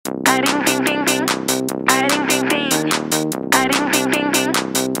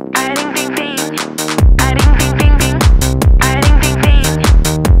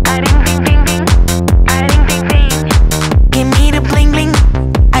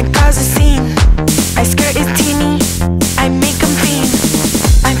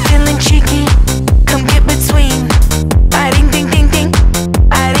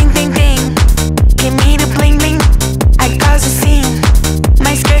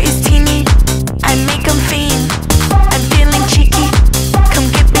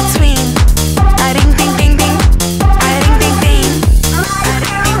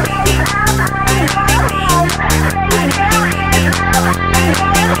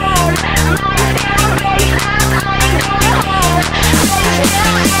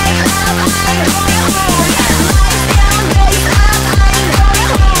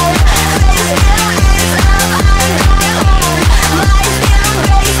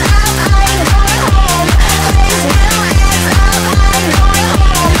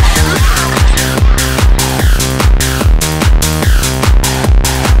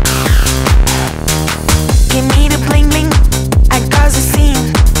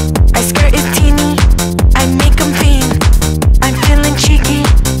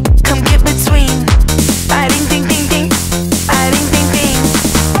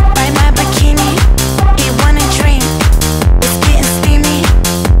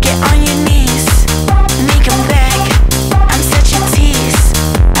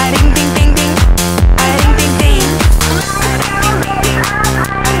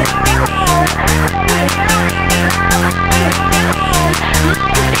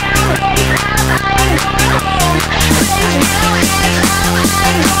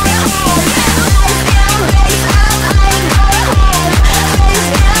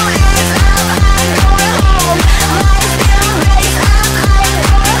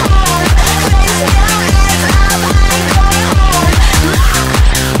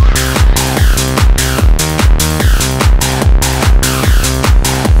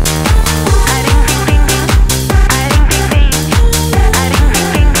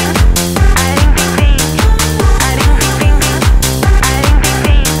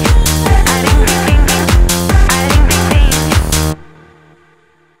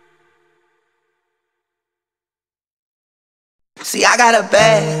See, I got a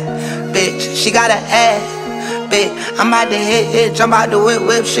bad bitch, she got a ass bitch. I'm about to hit, jump out the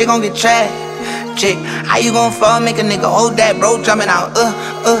whip, she gon' get tragic. How you gon' fall, make a nigga hold that, bro, jumping out,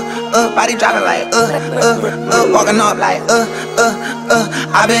 body dropping like, walking off like,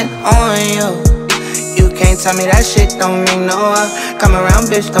 I been on you. You can't tell me that shit don't mean no come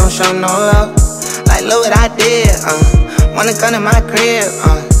around, bitch, don't show no love. Like, look what I did, wanna gun in my crib,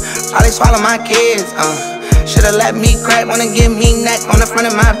 probably swallow my kids, shoulda let me crack, wanna give me neck on the front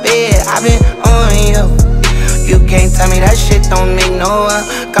of my bed. I been on you. You can't tell me that shit don't mean no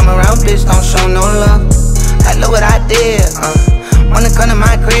come around, bitch, don't show no love. Like, look what I did, wanna come to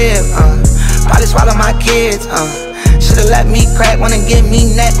my crib, probably swallow my kids, shoulda let me crack, wanna give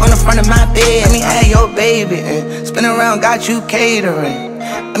me neck on the front of my bed. Let me have your baby, spin around, got you catering.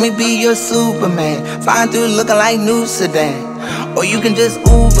 Let me be your Superman, flying through looking like new sedan. Or you can just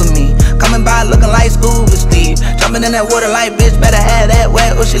Uber me, coming by looking like Scuba Steve. Jumping in that water like, bitch, better have that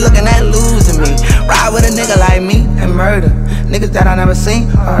wet, or she looking at losing me. Ride with a nigga like me and murder niggas that I never seen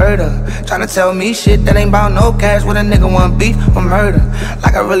or heard of. Tryna tell me shit that ain't about no cash, with a nigga want beef or murder.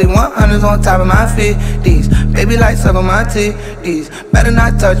 Like I really want hundreds on top of my 50s. Baby like sucking my titties. Better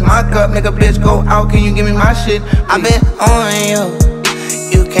not touch my cup, nigga, bitch, go out, can you give me my shit? I been on you.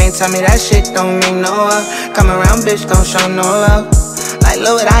 You can't tell me that shit don't mean no come around, bitch, don't show no love. Like,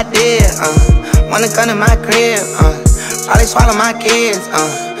 look what I did, wanna come to my crib, probably swallow my kids,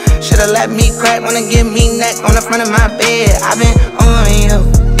 shoulda let me crack, wanna give me neck on the front of my bed. I been on you.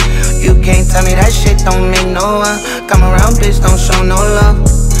 You can't tell me that shit don't mean no come around, bitch, don't show no love.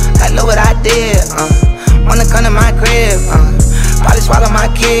 Like, look what I did, wanna come to my crib, probably swallow my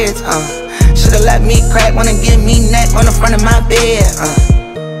kids, shoulda let me crack, wanna give me neck on the front of my bed,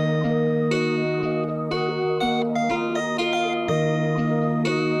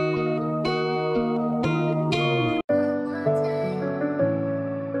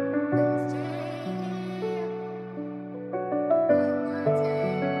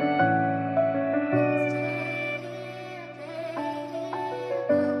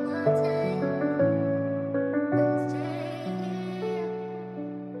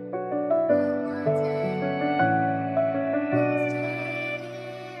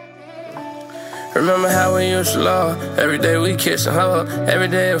 Remember how we used to love? Every day we kiss and hug. Every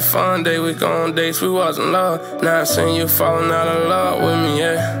day a fun day, we go on dates, we was in love. Now I seen you falling out of love with me,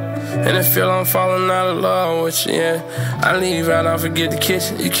 yeah. And it feel I'm falling out of love with you, yeah. I leave out, I forget the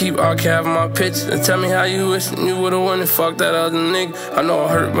kitchen. You keep archiving my pictures and tell me how you wishing you would've went and fucked that other nigga. I know it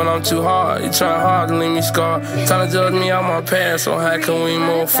hurt, but I'm too hard. You trying hard to leave me scarred, trying to judge me out my past, so how can we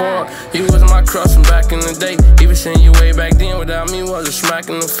move forward? You was my crush from back in the day. Even seeing you way back then without me was a smack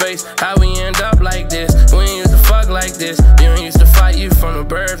in the face. How we end up like this? We ain't used to fuck like this. You ain't used to fight, you from the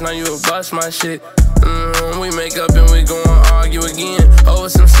birds, now you a bust my shit. We make up and we gon' argue again over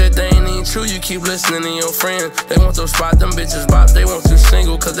some shit that ain't even true. You keep listening to your friends. They want your spot, them bitches bop. They want you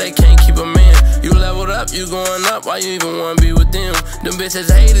single cause they can't keep a man. You leveled up, you going up, why you even wanna be with them? Them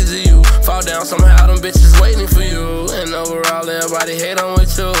bitches haters of you. Fall down somehow, them bitches waiting for you. And overall everybody hate on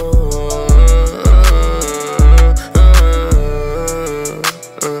with you.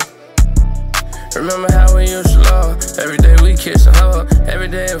 Remember how we used to love? Every day we kiss and hug. Every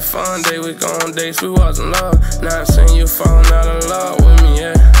day a fun day, we go on dates, we was in love. Now I seen you falling out of love with me,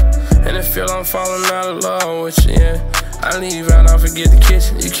 yeah. And it feel I'm falling out of love with you, yeah. I leave out, I forget the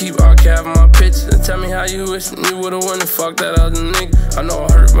kitchen. You keep archiving my pictures and tell me how you wishing you would've went and fucked that other nigga. I know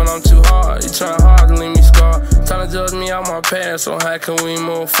it hurt, but I'm too hard. You trying hard to leave me scarred, trying to judge me out my past, so how can we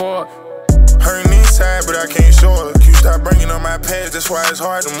move forward? Hurting inside, but I can't show it. You start bringing up my past, that's why it's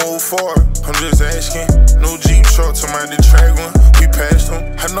hard to move forward. I'm just asking, no Jeep truck to my Detroit one, we passed them.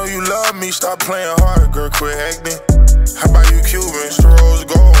 I know you love me, stop playing hard, girl, quit acting. How about you Cubans, the rose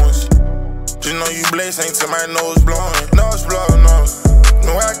gold ones? Just know you blaze ain't till my nose blowing. Nose blowing, no,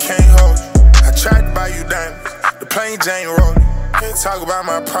 no I can't hold you. I tried to buy you diamonds, the plain Jane rolled. Can't talk about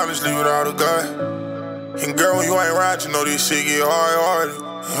my problems, leave it all to God. And girl, when you ain't right, you know this shit get hard.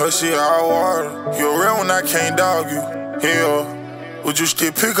 Her shit all water. You're real when I can't dog you. Yeah. Would you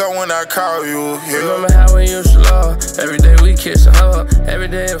still pick up when I call you? Yeah. Remember how we used to love? Every day we kiss and hug. Every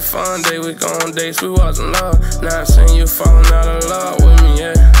day a fun day, we go on dates, we was in love. Now I seen you falling out of love with me,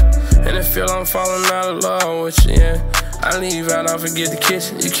 yeah. And it feel I'm falling out of love with you, yeah. I leave out, I forget the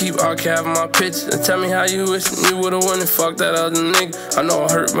kitchen. You keep archiving my pictures and tell me how you wishing you would've went and fucked that other nigga. I know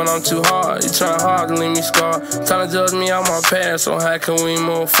it hurt, but I'm too hard. You trying hard to leave me scarred, trying to judge me out my past, so how can we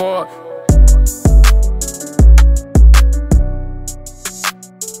move forward?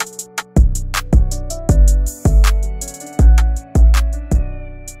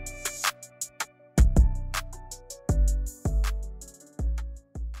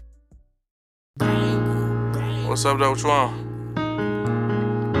 What's up, though? What you want?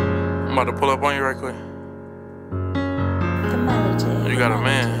 I'm about to pull up on you right quick. You got a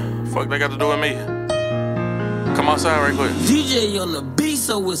man. Fuck that got to do with me. Come outside right quick. DJ on the beat,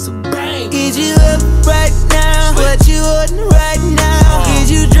 so it's a bang. Is you up right now? What you ordering right now?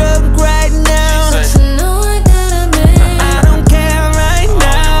 Is you drunk right now? You know I got a man. I don't care right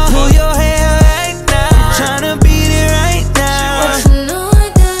now. Pull your hair right now. I'm tryna beat it right now. You know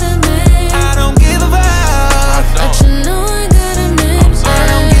I got a man. I don't give a fuck. But you know I got a man. I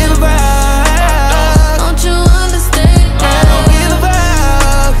don't give a fuck. Don't you understand? I don't give a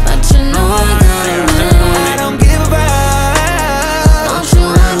fuck. But you know I got a man. I don't give a fuck. Don't you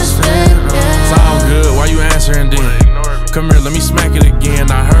understand? It's all good. Why you answering then? Come here, let me smack it again.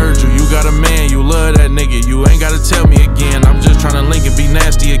 I heard you, you got a man, you love that nigga. You ain't gotta tell me again. I'm just tryna link and be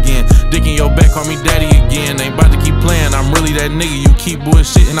nasty again. Dick in your back, call me daddy again. Ain't about to keep playing, I'm really that nigga. You keep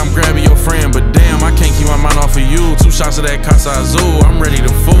bullshitting, I'm grabbing your friend. But damn, I can't keep my mind off of you. 2 shots of that Casa Azul, I'm ready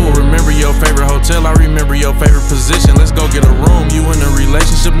to fool. Remember your favorite hotel, I remember your favorite position. Let's go get a room, you in a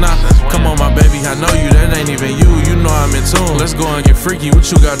relationship now? Come on, my baby, I know you, that ain't even you. You know I'm in tune. Let's go and get freaky,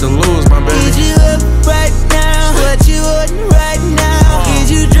 what you got to lose, my baby? Is you up right now? What you ordering right now? Is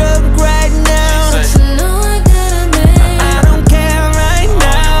you drunk right now? You know I got a man. I don't care right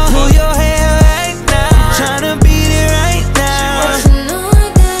now. Pull your hair right now. I'm tryna beat it right now. You know I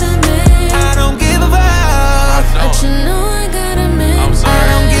got a man. I don't give a fuck. But you know I got a man. I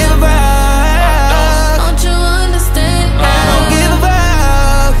don't give a fuck. Don't you understand? I don't give a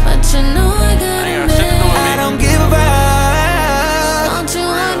fuck. But you know I got a man. I don't give a fuck. Don't you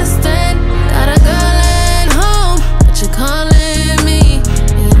understand? Got a girl at home, but you're calling me.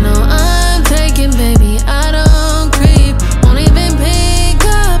 You know I'm taking, baby, I don't creep. Won't even pick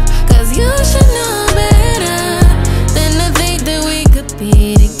up, cause you should know better than to think that we could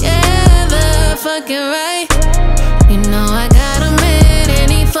be together. Fucking right. You know I got a man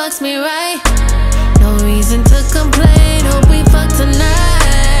and he fucks me right. No reason to complain, hope we fuck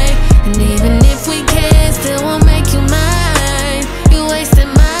tonight. And even if we can't, still won't make you mine. You wasted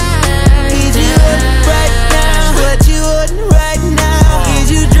mine. Is you up right now? What you ordering right now? Is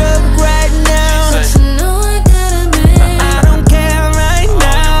you drunk right now? You know I got a man. I don't care right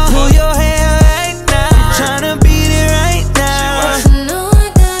now. Pull your hair right now. I'm tryna beat it right now. You know I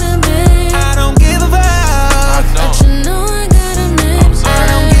got a man.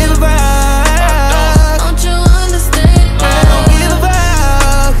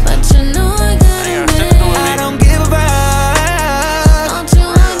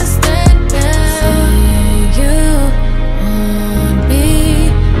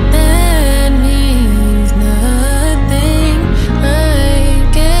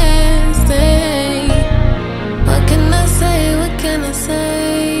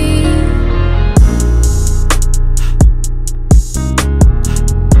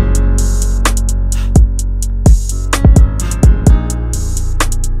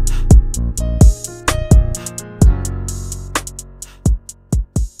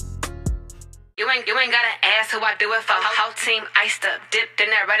 You ain't gotta ask who I do it for. Whole team iced up, dipped in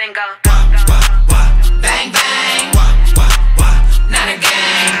that red and go. Bang, bang. Not a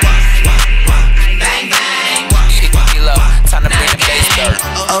gang. Bang, bang. Time to bring the bass dirt.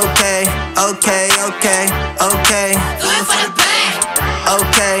 Okay. Do it for the bang.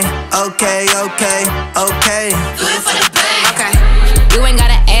 Okay. Do it for the bang. Okay. You ain't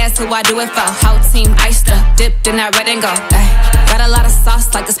gotta ask who I do it for. Whole team iced up, dipped in that red and go. Ay. Got a lot of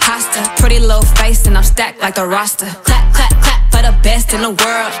sauce like it's pasta. Pretty little face and I'm stacked like the roster. Clap, clap, clap for the best in the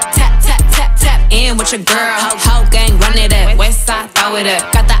world. Tap, tap, tap, tap in with your girl. Whole gang run it up. West side throw it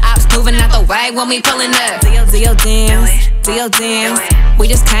up. Got the ops moving out the way when we pulling up. Deal dance. We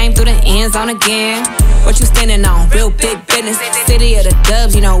just came through the end zone again. What you standing on? Real big business. City of the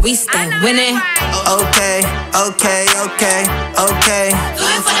dubs, you know we stay winning. Okay. Do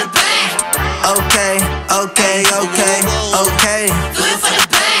it for the bang. Okay. Do it for the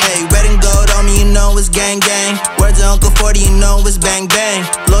bang. Hey, red and gold on me, you know it's gang gang. Words of Uncle 40, you know it's bang bang.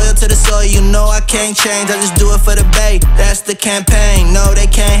 Loyal to the soil, you know I can't change. I just do it for the bay, that's the campaign. No, they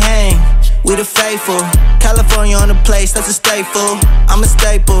can't hang. We the faithful, California on the place, that's a staple. I'm a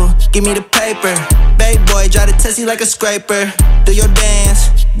staple, give me the paper. Babe boy, drive the testy like a scraper. Do your dance.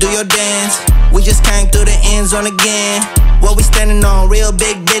 We just came through the end zone again. What we standing on, real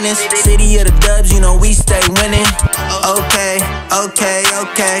big business. City of the dubs, you know we stay winning. Okay.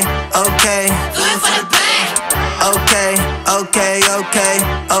 Do it for the bang. Okay.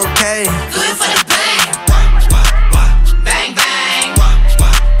 Do it for the bang.